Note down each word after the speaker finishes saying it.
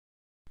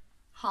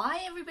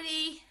Hi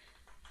everybody,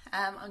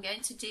 I'm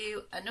going to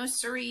do a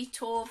nursery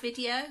tour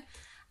video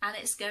and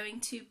it's going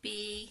to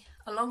be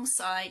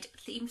alongside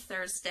Theme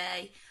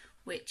Thursday,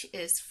 which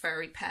is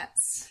furry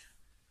pets.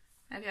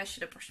 Maybe I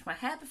should have brushed my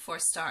hair before I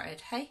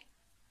started, hey?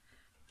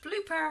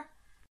 Blooper!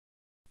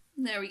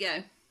 There we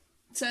go.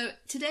 So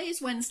today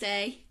is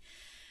Wednesday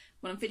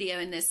when I'm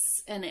videoing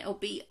this and it'll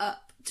be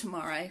up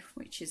tomorrow,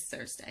 which is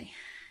Thursday.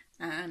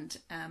 And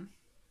come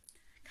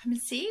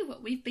and see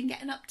what we've been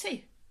getting up to.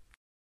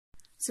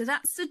 So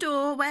that's the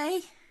doorway,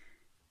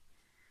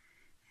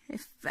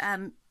 if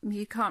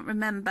you can't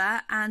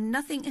remember, and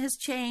nothing has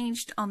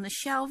changed on the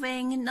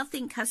shelving,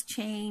 nothing has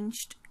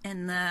changed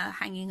in the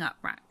hanging up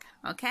rack,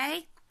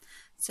 okay?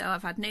 So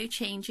I've had no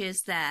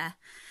changes there.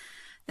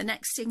 The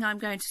next thing I'm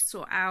going to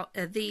sort out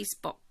are these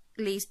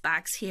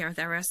bags here.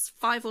 There are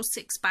 5 or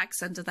 6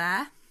 bags under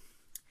there,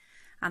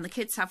 and the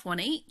kids have one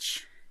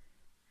each,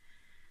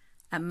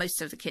 and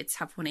most of the kids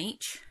have one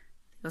each.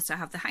 They also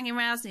have the hanging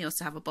rails, and they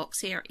also have a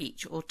box here,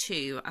 each or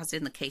 2, as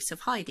in the case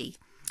of Heidi.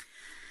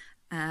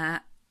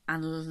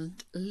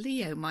 And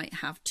Leo might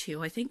have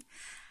 2, I think.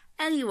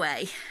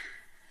 Anyway,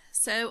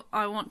 so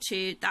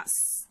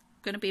that's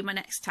going to be my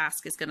next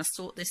task, is going to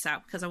sort this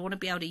out, because I want to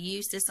be able to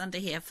use this under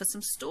here for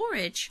some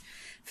storage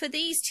for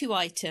these 2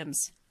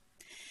 items.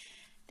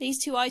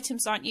 These 2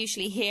 items aren't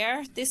usually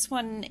here. This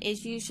one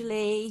is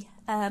usually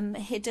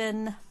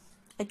hidden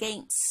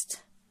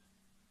against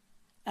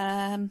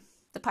the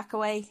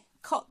packaway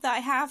cot that I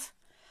have,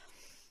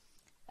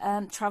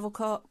 travel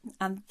cot,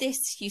 and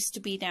this used to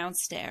be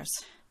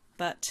downstairs,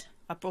 but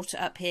I brought it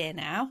up here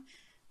now.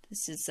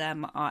 This is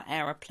our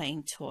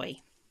aeroplane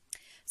toy.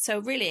 So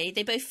really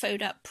they both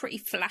fold up pretty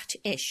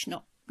flat-ish,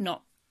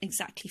 not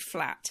exactly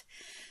flat.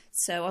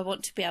 So I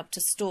want to be able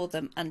to store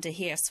them under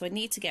here, so I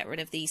need to get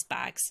rid of these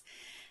bags.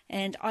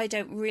 And I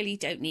don't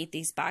need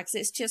these bags.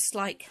 It's just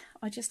like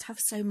I just have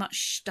so much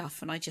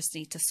stuff and I just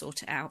need to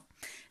sort it out.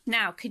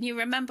 Now, can you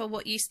remember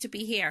what used to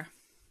be here?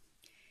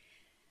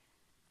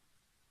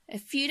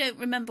 If you don't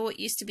remember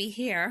what used to be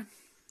here,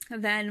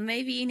 then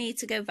maybe you need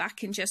to go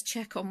back and just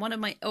check on one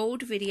of my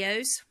old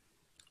videos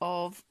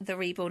of the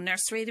Reborn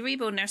nursery. The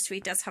Reborn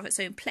nursery does have its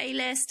own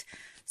playlist,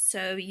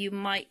 so you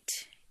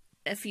might,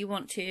 if you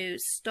want to,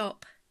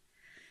 stop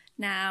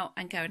now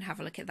and go and have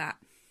a look at that.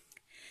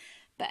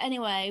 But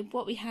anyway,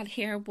 what we had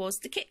here was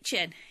the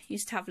kitchen.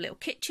 Used to have a little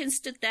kitchen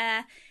stood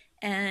there,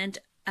 and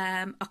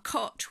a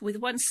cot with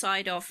one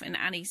side off, and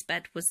Annie's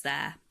bed was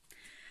there.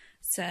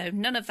 So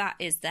none of that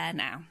is there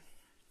now.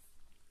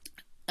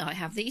 I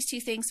have these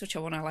 2 things which I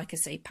want to, like I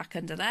say, pack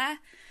under there.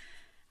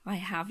 I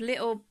have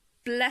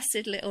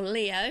blessed little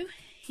Leo.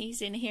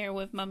 He's in here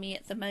with Mummy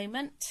at the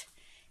moment.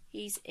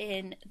 He's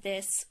in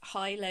this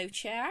high-low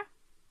chair.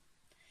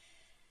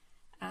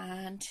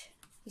 And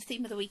the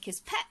theme of the week is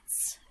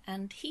pets.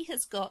 And he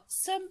has got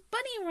some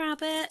bunny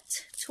rabbit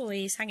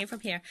toys hanging from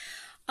here.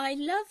 I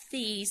love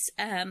these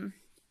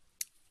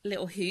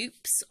little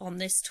hoops on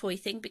this toy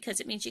thing, because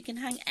it means you can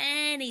hang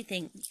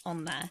anything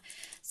on there.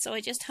 So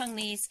I just hung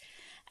these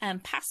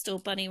pastel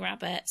bunny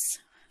rabbits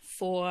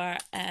for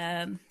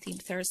Theme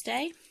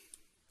Thursday,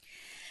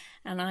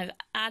 and I've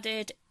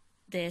added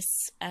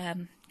this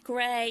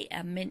grey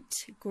and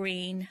mint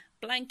green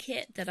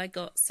blanket that I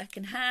got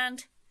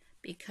secondhand,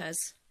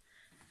 because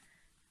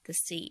the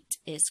seat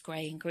is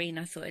grey and green.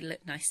 I thought it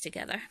looked nice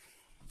together.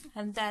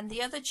 And then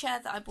the other chair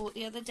that I bought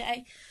the other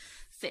day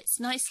fits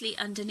nicely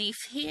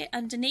underneath here.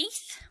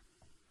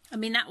 I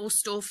mean, that will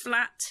store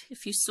flat.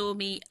 If you saw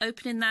me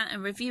opening that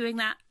and reviewing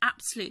that,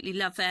 absolutely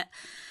love it.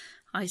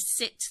 I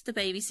sit the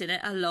babies in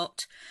it a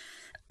lot.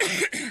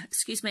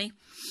 Excuse me.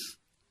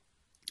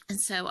 And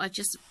so I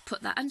just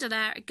put that under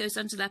there. It goes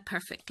under there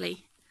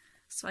perfectly,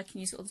 so I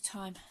can use it all the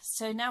time.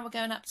 So now we're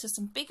going up to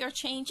some bigger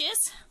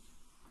changes.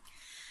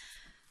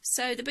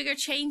 So the bigger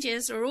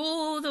changes are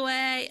all the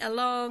way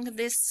along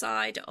this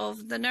side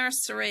of the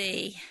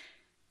nursery.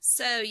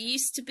 So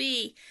used to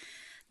be,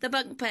 the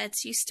bunk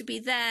beds used to be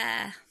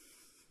there.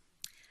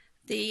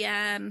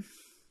 The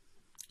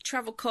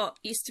travel cot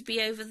used to be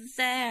over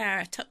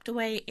there, tucked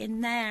away in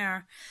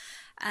there.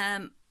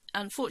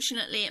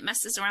 Unfortunately, it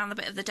messes around a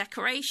bit of the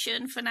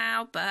decoration for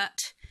now,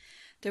 but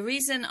the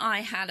reason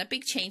I had a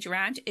big change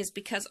around is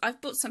because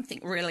I've bought something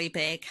really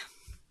big,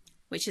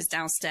 which is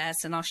downstairs,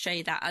 and I'll show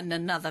you that in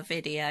another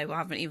video. I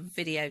haven't even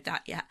videoed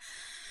that yet.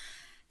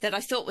 That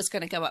I thought was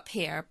going to go up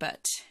here,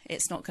 but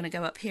it's not going to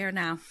go up here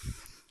now.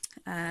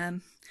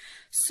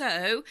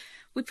 So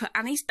we put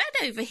Annie's bed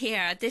over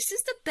here. This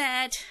is the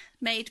bed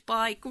made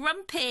by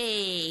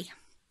Grumpy.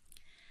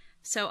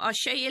 So I'll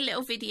show you a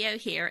little video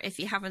here if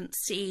you haven't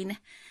seen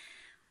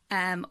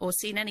or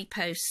seen any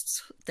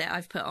posts that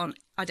I've put on.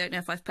 I don't know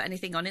if I've put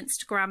anything on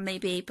Instagram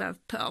maybe, but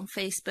I've put on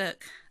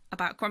Facebook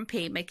about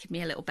Grumpy making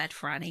me a little bed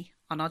for Annie,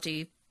 and I'll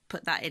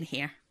put that in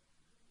here.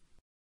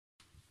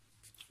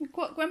 Look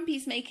what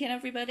Grumpy's making,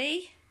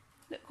 everybody.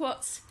 Look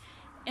what's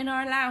in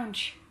our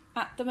lounge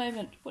at the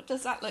moment. What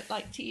does that look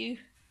like to you?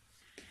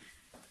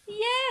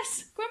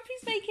 Yes,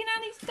 Grumpy's making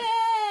Annie's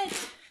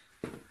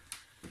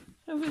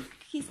bed.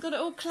 He's got it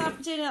all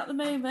clamped in at the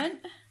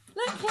moment.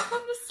 Look, here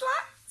come the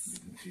slats.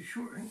 Too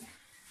short, I think.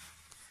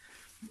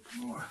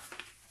 More.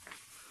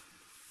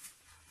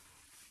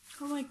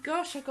 Oh my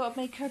gosh, I've got to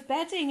make her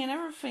bedding and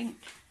everything.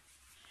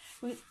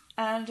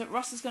 And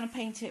Ross is going to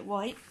paint it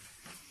white.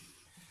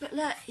 But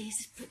look,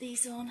 he's put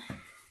these on.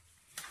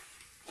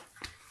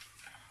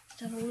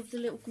 Done all of the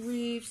little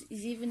grooves.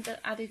 He's even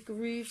added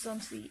grooves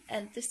onto the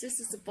end. This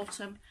is the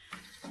bottom,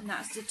 and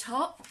that's the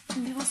top.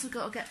 And we've also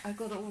got to I've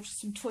got to order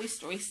some Toy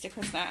Story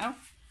stickers now.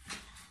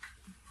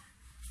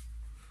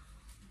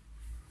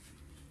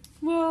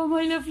 Whoa,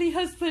 my lovely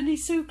husband,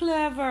 he's so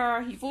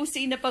clever. You've all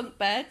seen the bunk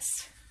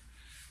beds.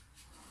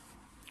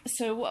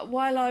 So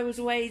while I was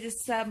away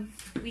this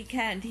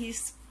weekend, he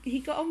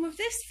got on with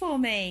this for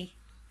me.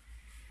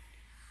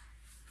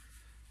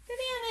 Did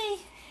he,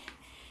 honey?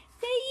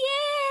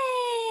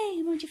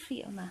 Yay! Mind your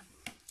feet on that.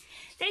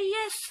 There,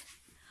 yes.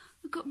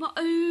 I've got my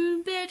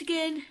own bed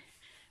again.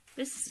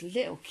 This is a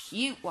little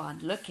cute one.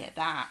 Look at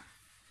that.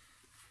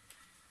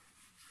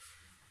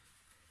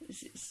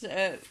 This is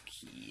so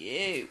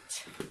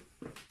cute.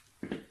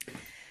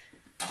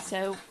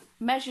 So,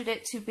 measured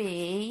it to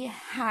be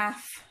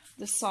half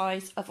the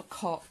size of a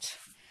cot.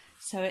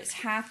 So it's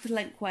half the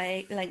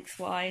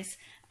lengthwise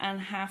and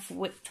half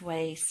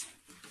widthways.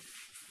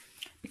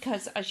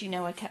 Because, as you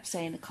know, I kept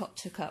saying the cot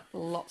took up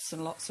lots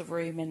and lots of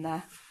room in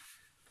there.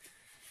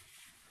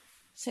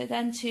 So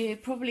then to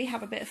probably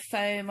have a bit of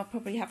foam, I'll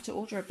probably have to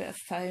order a bit of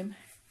foam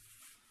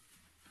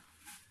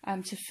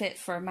to fit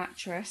for a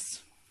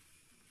mattress.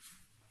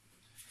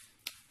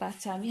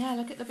 But yeah,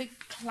 look at the big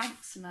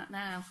clanks and that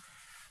now.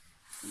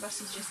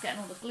 Russ is just getting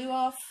all the glue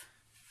off.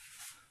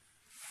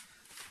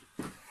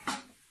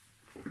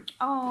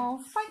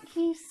 Oh, thank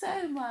you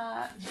so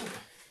much.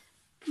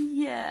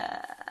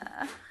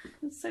 Yeah,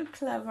 it's so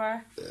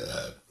clever.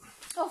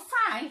 Oh,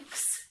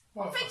 thanks.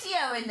 What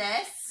video in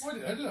this? What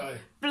did I?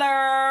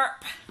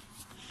 Blurp.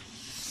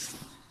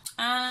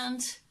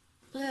 And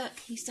look,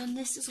 he's done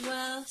this as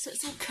well, so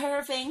it's all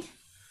curving.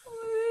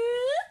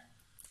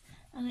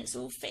 And it's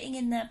all fitting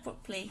in there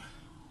properly.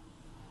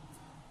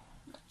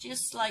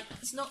 Just like,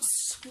 it's not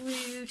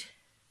screwed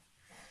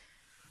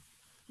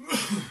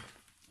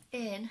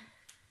in.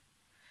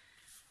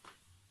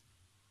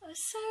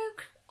 So,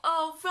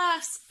 oh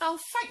Russ, oh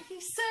thank you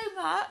so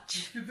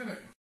much. Good, didn't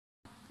it?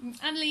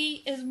 And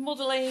Lee is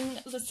modelling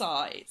the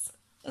size.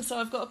 So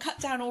I've got to cut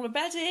down all the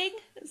bedding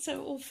so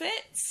it all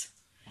fits.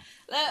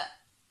 Look,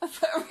 I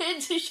put her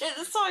in to show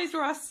the size,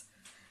 Russ.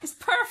 It's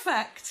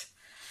perfect.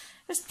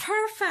 It's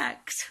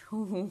perfect.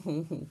 Oh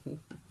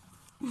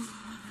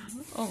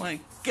my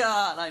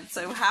God, I'm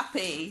so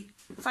happy.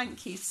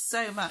 Thank you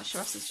so much.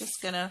 Russ is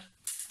just going to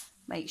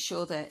make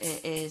sure that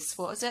it is,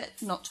 what is it?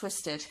 Not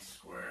twisted.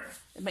 Square.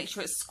 Make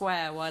sure it's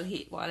square while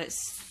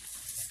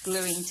it's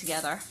gluing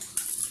together.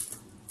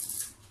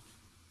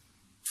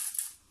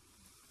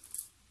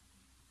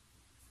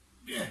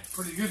 Yeah,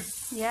 pretty good.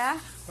 Yeah?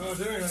 Oh,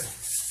 doing it.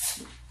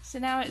 So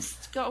now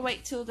it's got to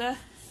wait till the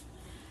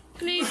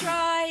glue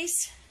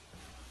dries,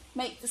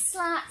 make the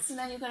slats, and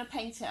then you're going to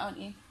paint it, aren't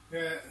you?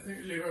 Yeah, I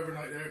think you leave it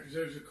overnight there because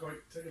those are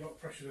take a lot of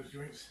pressure, those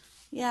joints.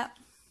 Yeah.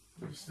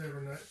 Just stay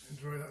overnight and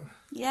dry that one.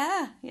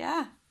 Yeah,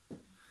 yeah.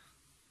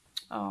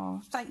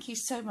 Oh, thank you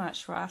so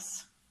much,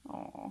 Russ.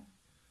 Oh.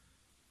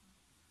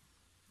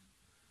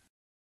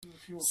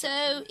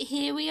 So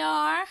here we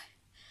are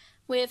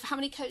with, how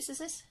many coats is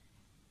this?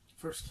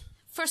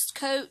 First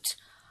coat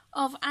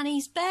of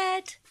Annie's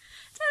bed.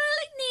 Doesn't it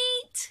look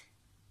neat?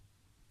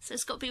 So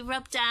it's got to be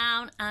rubbed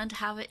down and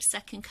have its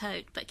second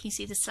coat. But can you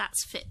see the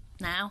slats fit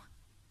now?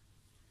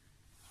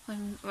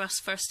 When Russ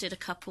first did a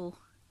couple,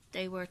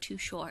 they were too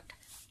short.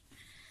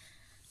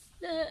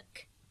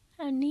 Look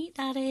how neat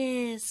that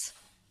is.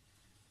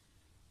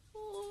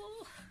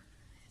 Oh,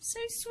 so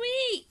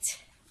sweet.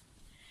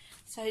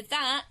 So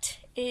that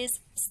is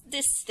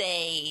this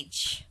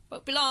stage.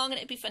 Won't be long and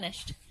it'll be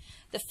finished.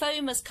 The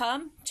foam has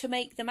come to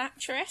make the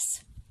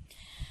mattress.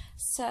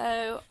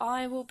 So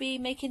I will be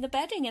making the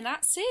bedding in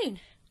that soon.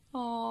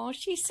 Oh,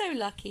 she's so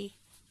lucky.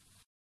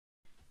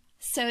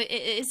 So it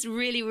is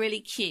really,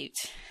 really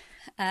cute.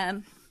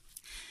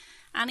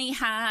 Annie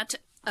had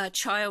a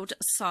child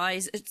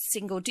size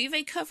single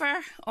duvet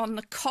cover on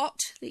the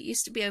cot that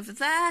used to be over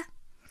there.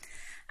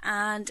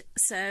 And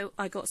so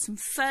I got some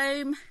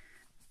foam.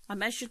 I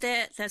measured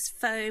it. There's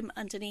foam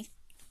underneath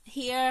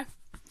here.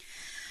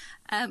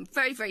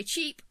 Very, very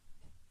cheap.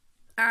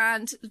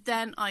 And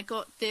then I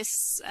got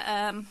this,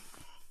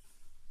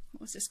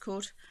 what's this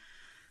called?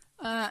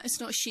 It's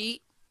not a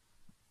sheet.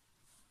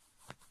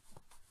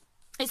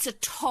 It's a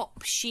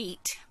top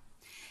sheet.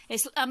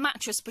 It's a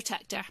mattress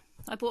protector.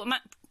 I bought a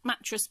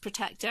mattress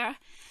protector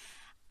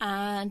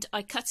and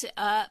I cut it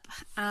up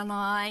and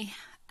I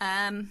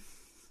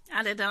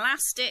added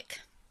elastic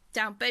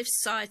down both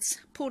sides,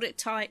 pulled it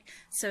tight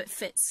so it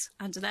fits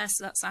under there.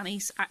 So that's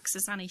acts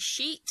as Annie's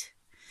sheet.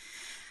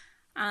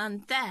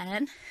 And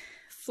then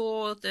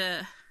for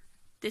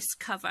this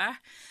cover,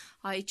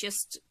 I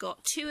just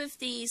got 2 of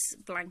these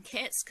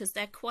blankets because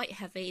they're quite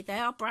heavy. They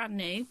are brand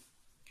new.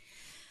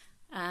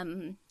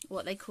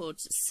 What they called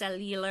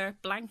cellular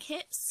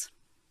blankets.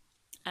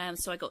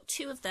 So I got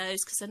 2 of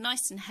those because they're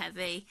nice and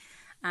heavy,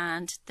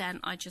 and then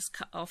I just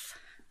cut off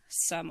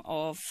some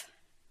of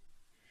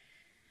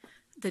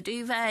the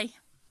duvet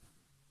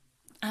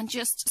and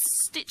just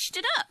stitched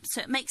it up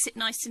so it makes it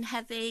nice and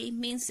heavy,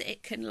 means that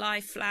it can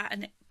lie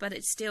flat, but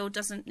it still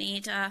doesn't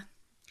need a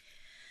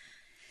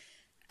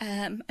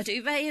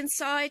duvet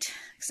inside,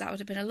 because that would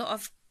have been a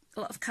lot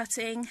of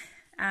cutting.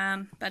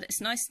 But it's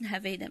nice and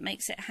heavy, that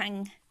makes it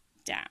hang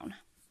down.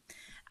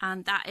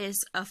 And that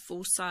is a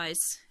full size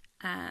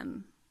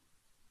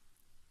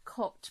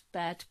cot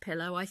bed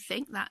pillow, I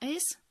think that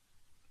is.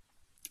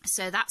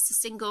 So that's a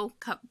single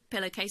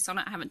pillowcase on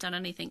it. I haven't done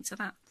anything to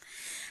that.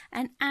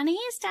 And Annie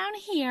is down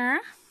here,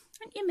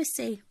 aren't you,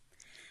 Missy?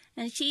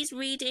 And she's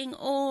reading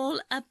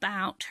all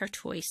about her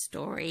Toy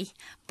Story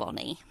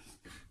Bonnie.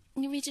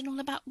 You're reading all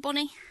about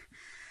Bonnie?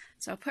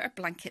 So I'll put her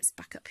blankets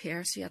back up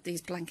here. So you had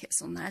these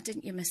blankets on there,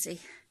 didn't you,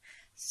 Missy?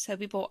 So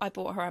I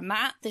bought her a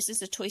mat. This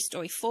is a Toy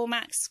Story 4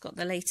 mat. It's got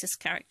the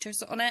latest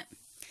characters on it.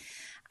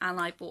 And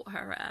I bought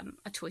her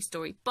a Toy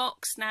Story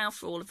box now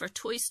for all of her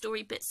Toy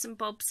Story bits and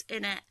bobs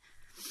in it.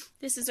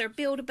 This is her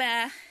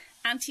Build-A-Bear.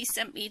 Auntie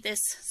sent me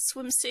this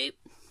swimsuit,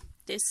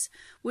 this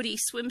Woody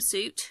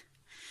swimsuit,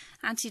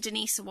 Auntie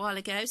Denise, a while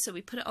ago. So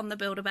we put it on the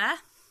Build-A-Bear.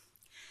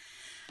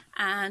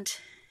 And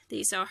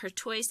these are her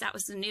toys. That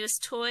was the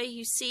newest toy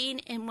you've seen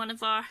in one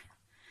of our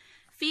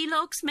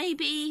vlogs,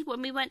 maybe,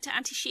 when we went to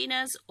Auntie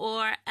Sheena's,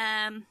 or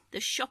the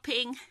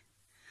shopping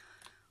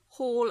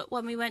haul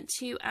when we went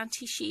to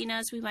Auntie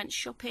Sheena's. We went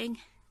shopping.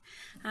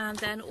 And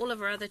then all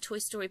of our other Toy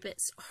Story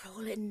bits are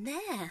all in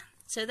there.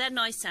 So they're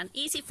nice and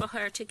easy for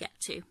her to get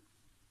to.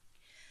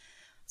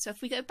 So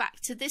if we go back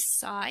to this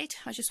side,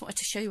 I just wanted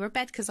to show you her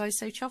bed because I was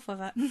so chuffed with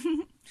it.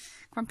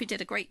 Grumpy did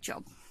a great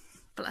job.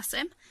 Bless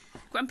him.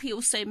 Grumpy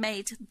also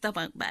made the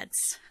bunk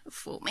beds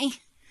for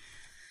me.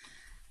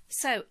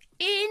 So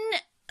in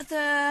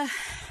the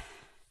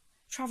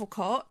travel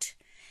cot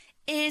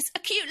is a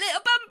cute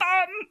little bum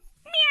bum.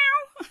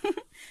 Meow.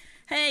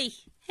 Hey,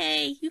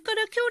 you got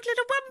a cute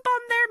little bum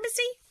bum there,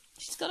 Missy.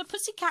 She's got a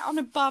pussycat on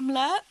her bum,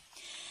 look.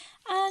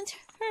 And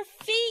her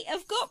feet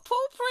have got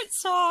paw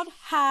prints on.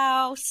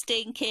 How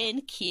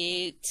stinking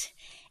cute.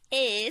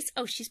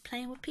 Oh, she's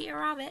playing with Peter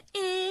Rabbit. Are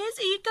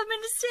you coming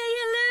to say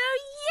hello?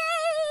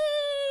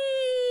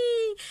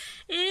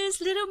 Yay! Is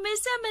little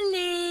Miss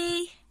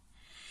Emily.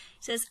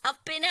 Says,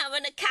 I've been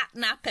having a cat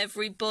nap,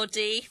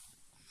 everybody.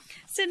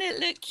 Doesn't it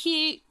look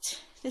cute?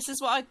 This is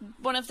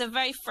one of the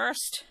very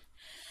first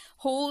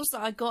hauls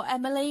that I got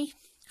Emily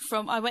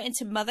from. I went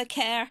into Mother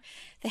Care.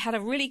 They had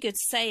a really good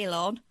sale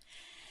on.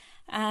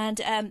 And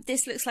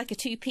this looks like a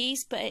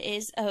 2-piece, but it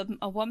is a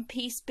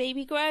 1-piece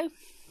baby grow.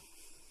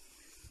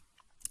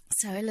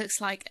 So it looks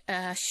like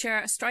a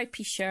shirt, a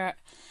stripy shirt,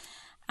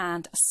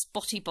 and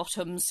spotty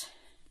bottoms.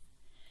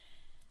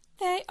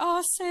 They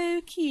are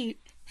so cute.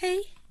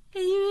 Hey,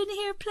 are you in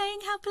here playing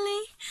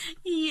happily?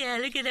 Yeah,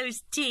 look at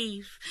those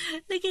teeth.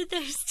 Look at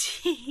those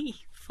teeth.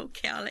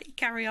 Okay, I'll let you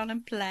carry on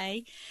and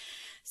play.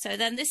 So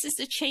then this is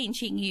the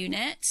changing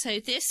unit. So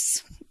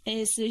this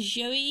is the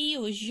Joey,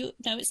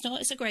 no, it's not,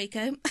 it's a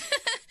Greycomb.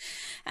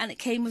 And it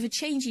came with a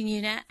changing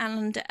unit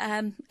and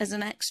as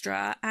an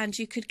extra, and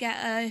you could get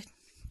a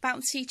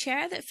bouncy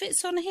chair that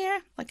fits on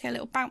here, like a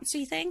little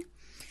bouncy thing.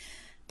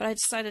 But I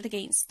decided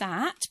against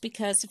that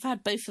because if I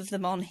had both of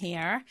them on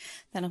here,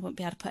 then I wouldn't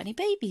be able to put any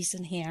babies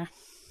in here.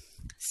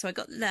 So I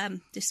got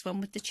this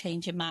one with the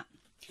changing mat.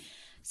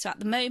 So at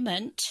the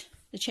moment,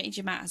 the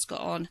changing mat has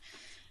got on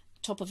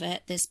top of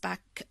it this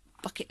bucket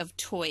of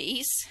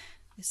toys,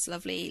 this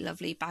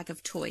lovely bag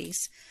of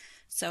toys.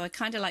 So I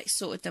kind of like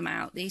sorted them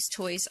out. These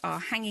toys are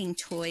hanging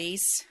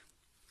toys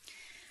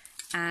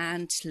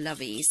and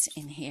loveys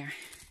in here.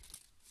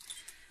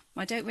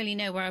 I don't really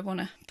know where I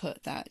want to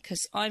put that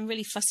because I'm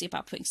really fussy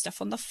about putting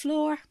stuff on the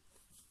floor.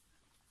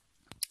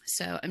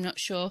 So I'm not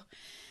sure,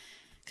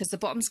 because the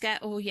bottoms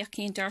get all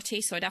yucky and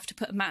dirty, so I'd have to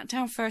put a mat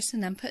down first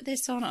and then put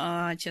this on.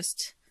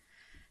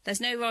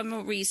 There's no rhyme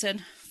or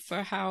reason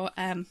for how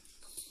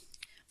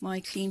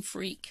my clean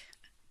freak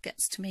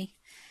gets to me.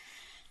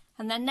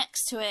 And then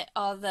next to it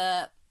are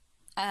the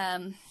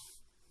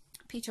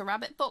Peter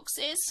Rabbit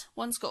boxes.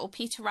 One's got all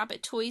Peter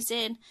Rabbit toys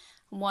in,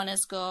 and one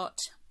has got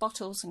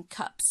bottles and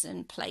cups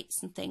and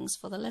plates and things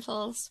for the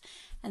littles.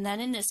 And then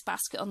in this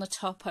basket on the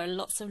top are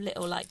lots of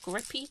little like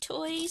grippy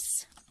toys.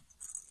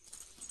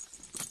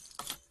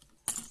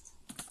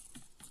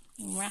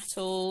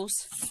 Rattles,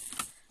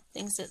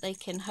 things that they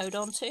can hold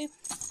on to.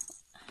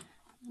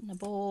 And the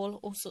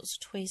ball, all sorts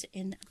of toys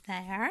in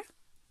there.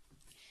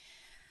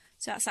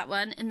 So that's that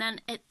one. And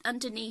then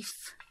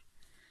underneath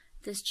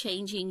this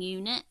changing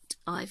unit,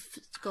 I've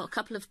got a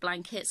couple of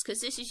blankets,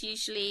 because this is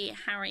usually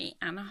Harry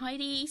and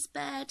Heidi's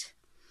bed.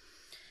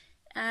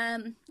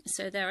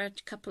 So there are a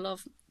couple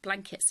of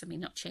blankets,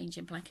 not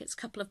changing blankets,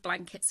 a couple of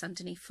blankets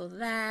underneath for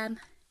them.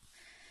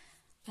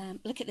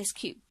 Look at this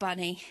cute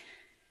bunny.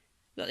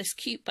 Got this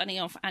cute bunny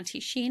off Auntie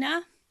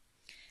Sheena.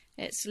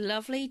 It's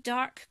lovely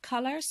dark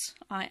colours.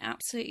 I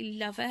absolutely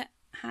love it.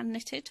 Hand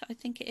knitted. I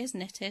think it is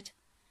knitted,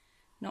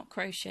 not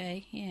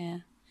crochet. Yeah,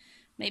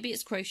 Maybe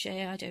it's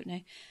crochet, I don't know.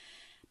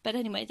 But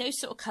anyway, those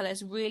sort of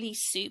colours really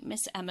suit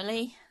Miss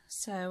Emily.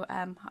 So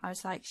I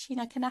was like,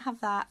 Sheena, can I have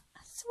that?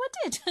 So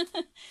I did.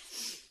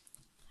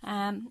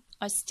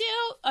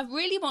 I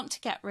really want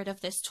to get rid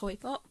of this toy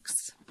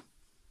box.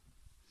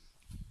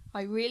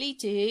 I really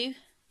do.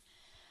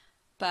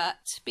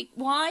 But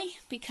why?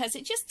 Because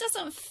it just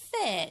doesn't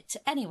fit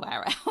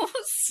anywhere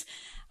else.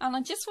 And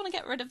I just want to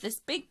get rid of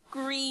this big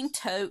green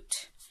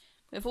tote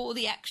with all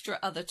the extra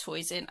other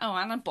toys in. Oh,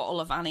 and a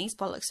bottle of Annie's,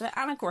 by the looks of it,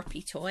 and a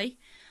grippy toy.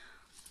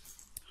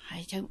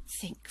 I don't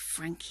think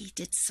Frankie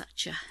did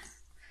such a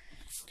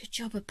good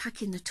job of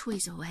packing the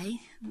toys away.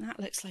 And that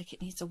looks like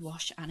it needs a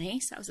wash, Annie.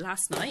 So that was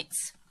last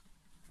night's.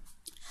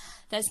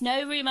 There's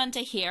no room under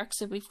here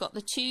because we've got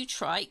the 2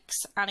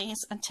 trikes,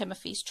 Annie's and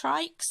Timothy's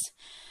trikes.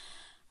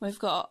 We've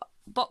got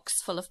a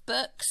box full of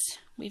books.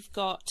 We've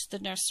got the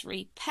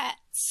nursery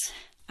pets.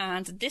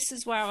 And this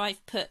is where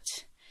I've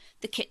put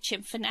the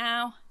kitchen for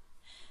now.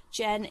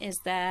 Jen is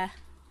there,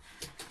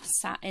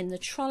 sat in the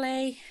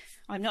trolley.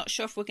 I'm not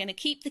sure if we're going to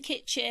keep the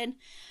kitchen.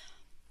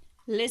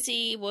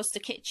 Lizzie was the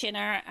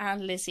kitchener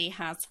and Lizzie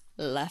has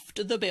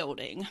left the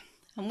building.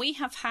 And we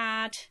have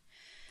had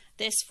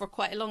this for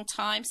quite a long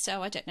time,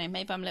 so I don't know,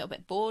 maybe I'm a little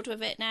bit bored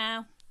with it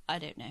now. I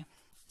don't know.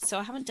 So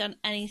I haven't done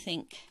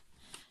anything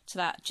to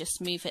that,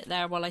 just move it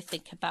there while I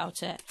think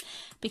about it.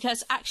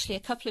 Because actually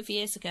a couple of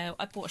years ago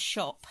I bought a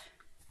shop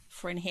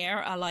for in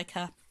here.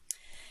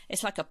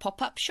 It's like a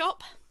pop-up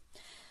shop,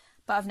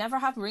 but I've never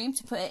had room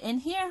to put it in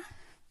here.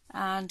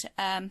 And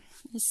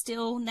it's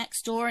still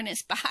next door in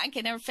its bag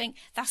and everything.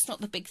 That's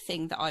not the big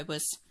thing that I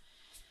was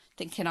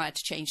thinking I had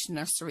to change the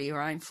nursery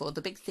around for.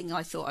 The big thing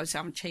I thought I was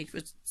having to change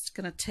was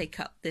going to take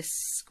up this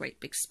great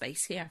big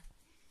space here.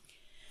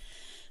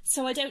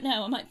 So I don't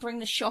know, I might bring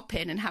the shop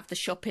in and have the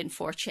shop in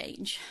for a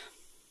change.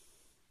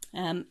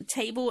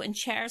 Table and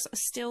chairs are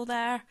still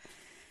there.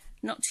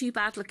 Not too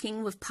bad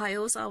looking with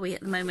piles, are we,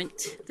 at the moment?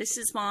 This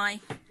is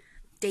my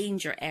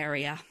danger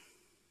area.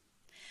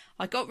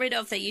 I got rid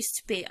of,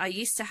 I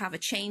used to have a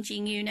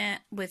changing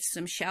unit with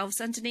some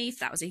shelves underneath.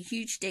 That was a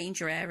huge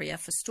danger area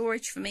for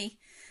storage for me,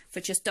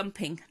 for just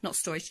dumping, not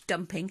storage,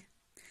 dumping.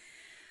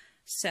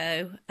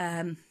 So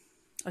I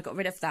got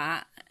rid of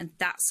that, and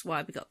that's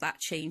why we got that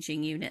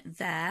changing unit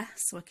there,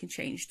 so I can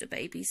change the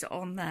babies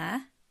on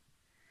there.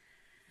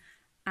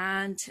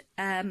 And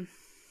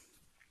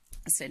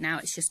so now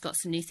it's just got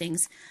some new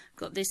things.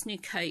 Got this new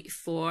coat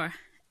for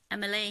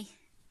Emily.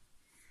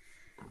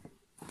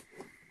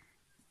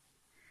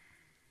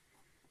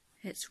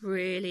 It's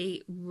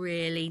really,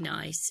 really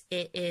nice.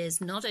 It is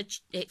not an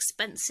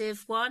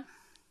expensive one.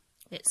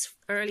 It's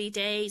Early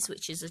Days,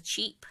 which is a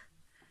cheap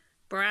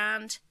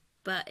brand,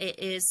 but it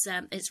is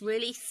it's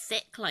really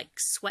thick, like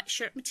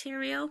sweatshirt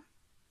material.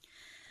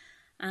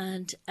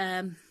 And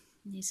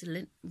needs a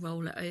lint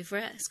roller over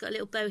it. It's got a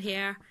little bow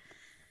here.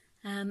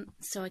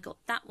 So I got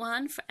that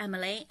one for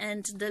Emily,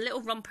 and the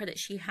little romper that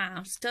she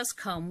has does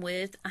come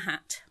with a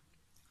hat,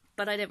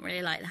 but I didn't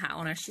really like the hat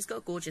on her. She's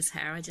got gorgeous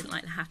hair. I didn't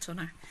like the hat on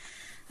her.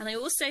 And I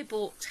also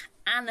bought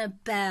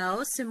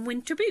Annabelle some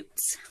winter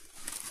boots,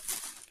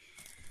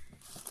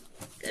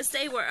 because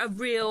they were a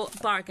real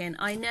bargain.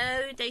 I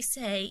know they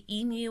say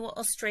Emu or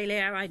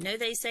Australia, I know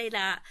they say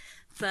that,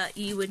 but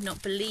you would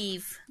not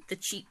believe the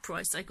cheap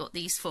price I got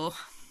these for.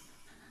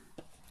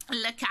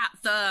 Look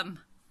at them.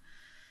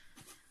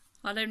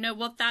 I don't know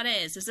what that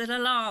is. Is it a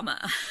llama?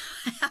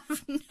 I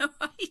have no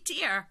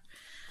idea.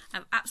 I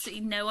have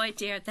absolutely no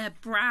idea. They're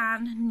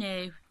brand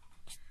new.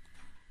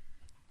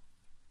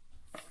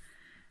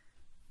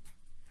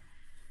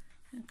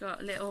 I've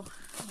got a little,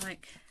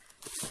 like,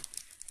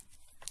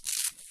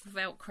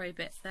 Velcro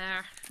bit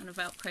there and a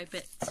Velcro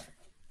bit.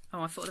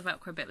 Oh, I thought the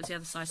Velcro bit was the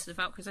other side, so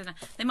the Velcro's in there.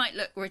 They might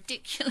look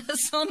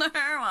ridiculous on her,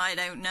 I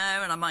don't know,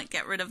 and I might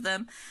get rid of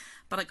them.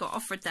 But I got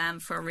offered them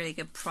for a really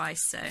good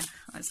price, so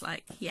I was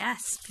like,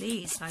 yes,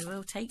 please, I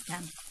will take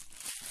them.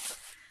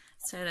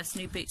 So there's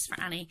new boots for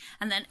Annie.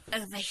 And then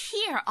over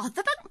here are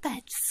the bunk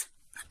beds.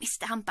 Let me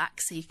stand back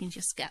so you can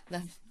just get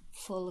the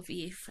full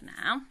view for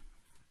now.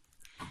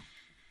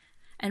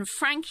 And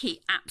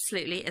Frankie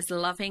absolutely is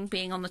loving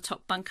being on the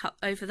top bunk up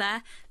over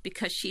there,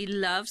 because she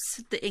loves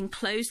the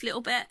enclosed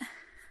little bit.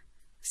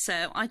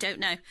 So I don't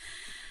know.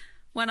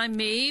 When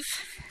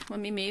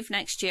we move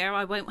next year,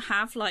 I won't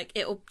have, like,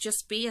 it'll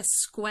just be a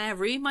square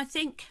room, I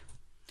think.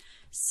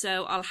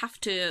 So I'll have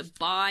to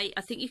buy,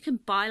 I think you can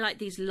buy like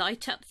these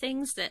light up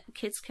things that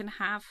kids can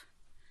have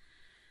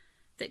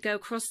that go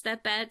across their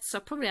beds. So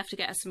I'll probably have to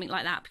get her something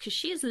like that, because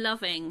she is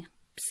loving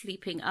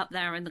sleeping up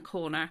there in the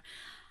corner.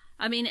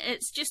 I mean,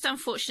 it's just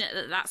unfortunate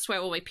that that's where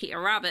all my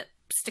Peter Rabbit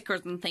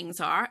stickers and things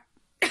are.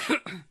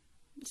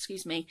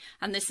 Excuse me.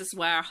 And this is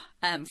where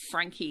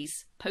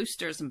Frankie's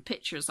posters and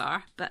pictures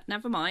are, but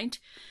never mind.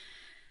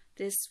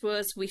 This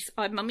was,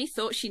 Mummy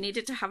thought she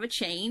needed to have a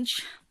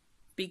change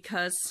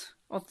because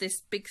of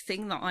this big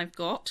thing that I've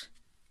got.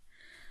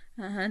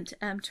 And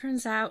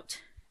turns out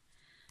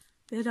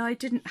that I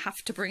didn't have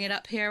to bring it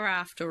up here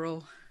after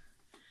all.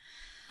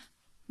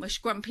 Well,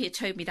 Grumpy had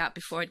told me that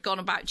before I'd gone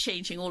about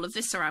changing all of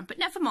this around, but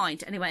never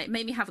mind. Anyway, it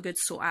made me have a good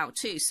sort out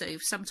too, so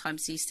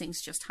sometimes these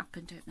things just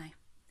happen, don't they?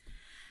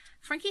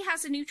 Frankie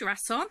has a new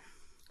dress on.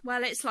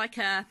 Well, it's like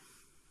a,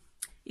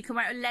 you can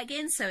wear a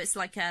legging, so it's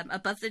like a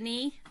above the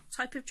knee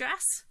type of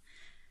dress.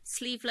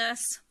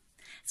 Sleeveless.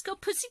 It's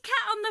got Pussycat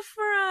on the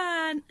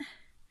front.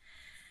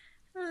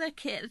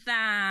 Look at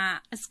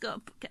that. It's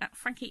got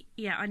Frankie.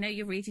 Yeah, I know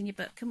you're reading your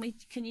book.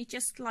 Can you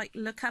just like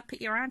look up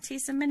at your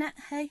aunties a minute?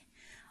 Hey,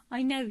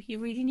 I know you're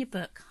reading your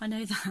book. I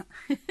know that.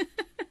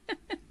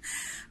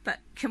 But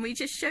can we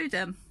just show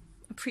them?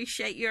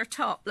 Appreciate your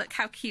top. Look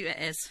how cute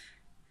it is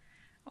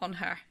on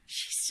her.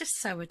 She's just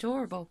so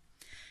adorable.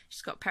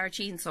 She's got a pair of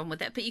jeans on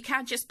with it, but you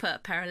can't just put a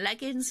pair of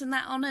leggings and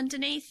that on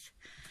underneath.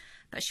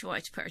 But she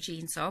wanted to put her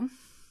jeans on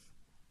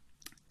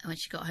when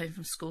she got home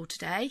from school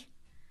today.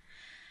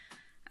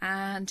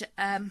 And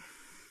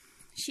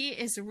she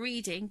is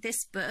reading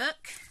this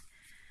book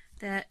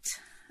that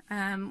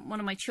one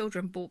of my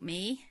children bought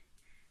me,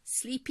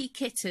 Sleepy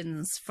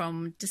Kittens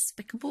from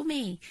Despicable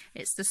Me.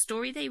 It's the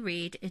story they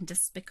read in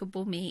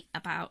Despicable Me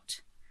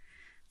about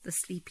the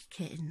sleepy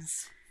kittens.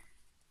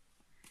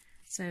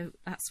 So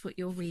that's what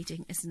you're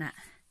reading, isn't it?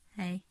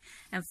 Hey,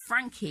 and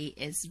Frankie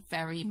is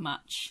very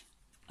much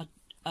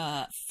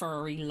a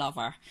furry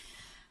lover.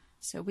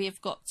 So we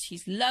have got,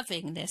 she's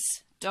loving this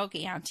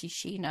doggy Auntie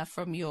Sheena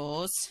from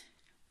yours.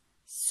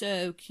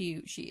 So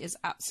cute. She is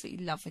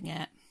absolutely loving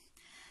it.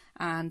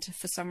 And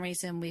for some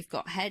reason we've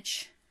got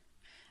Hedge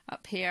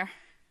up here.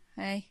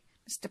 Hey,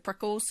 Mr.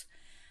 Prickles.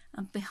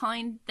 And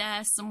behind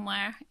there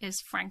somewhere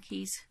is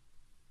Frankie's.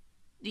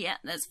 Yeah,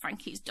 there's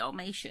Frankie's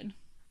Dalmatian.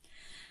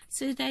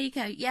 So there you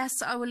go.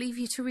 Yes, I will leave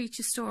you to read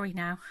your story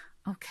now.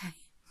 Okay.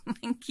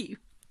 Thank you.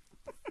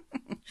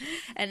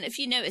 And if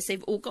you notice,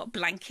 they've all got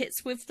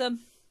blankets with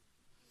them.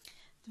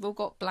 They've all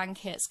got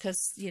blankets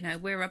because, you know,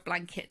 we're a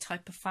blanket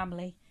type of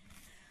family.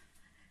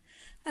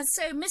 And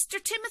so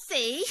Mr.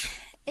 Timothy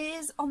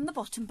is on the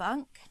bottom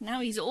bunk.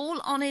 Now he's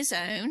all on his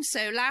own.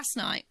 So last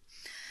night,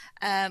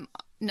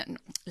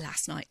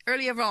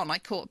 earlier on, I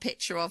caught a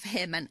picture of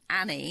him and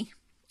Annie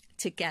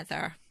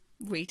together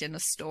reading a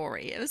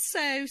story. It was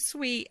so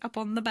sweet up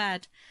on the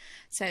bed.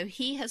 So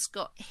he has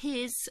got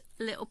his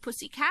little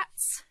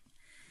pussycats.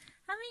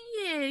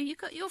 Haven't you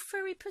got your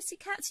furry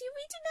pussycats? You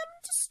reading them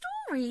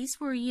stories,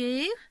 were you?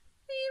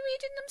 Were you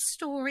reading them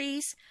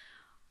stories?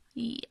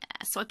 Yeah,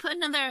 so I put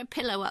another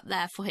pillow up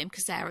there for him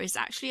because there is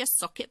actually a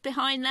socket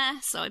behind there.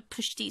 So I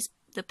pushed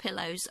the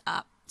pillows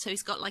up. So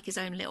he's got like his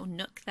own little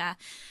nook there.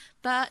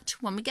 But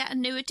when we get a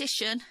new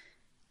addition,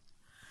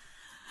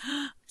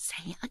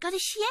 say, I got to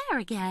share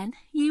again.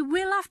 You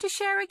will have to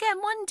share again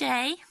one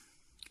day.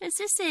 Because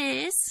this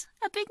is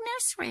a big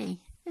nursery,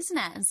 isn't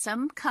it? And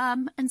some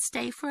come and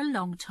stay for a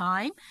long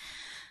time.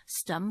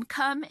 Some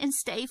come and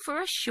stay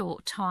for a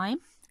short time.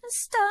 And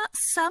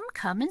some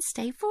come and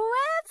stay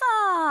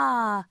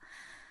forever.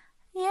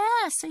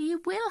 Yeah, so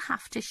you will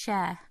have to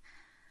share.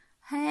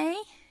 Hey,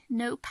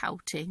 no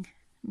pouting.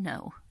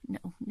 No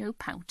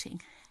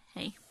pouting.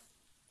 Hey,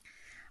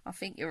 I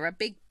think you're a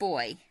big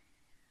boy.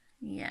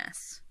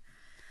 Yes.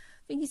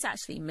 I think he's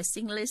actually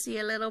missing Lizzie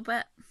a little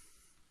bit.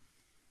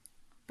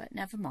 But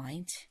never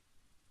mind.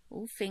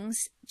 All things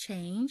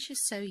change.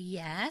 So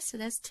yeah, so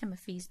there's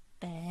Timothy's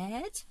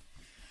bed.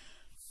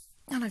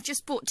 And I've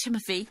just bought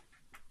Timothy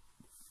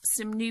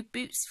some new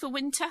boots for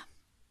winter.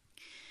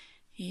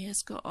 He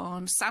has got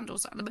on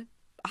sandals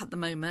at the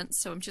moment,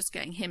 so I'm just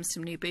getting him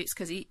some new boots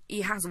because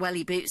he has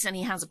welly boots and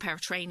he has a pair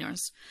of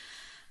trainers.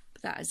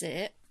 But that is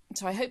it.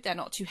 So I hope they're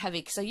not too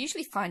heavy because I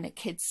usually find that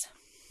kids'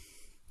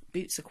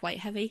 boots are quite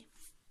heavy.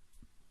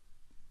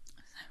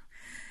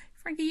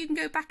 Frankie, you can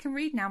go back and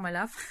read now, my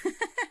love.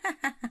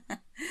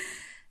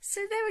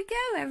 So there we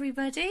go,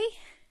 everybody.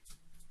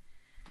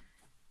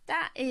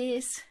 That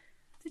is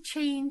the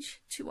change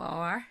to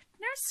our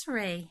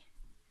nursery.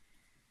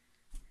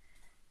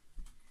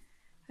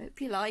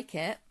 Hope you like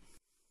it.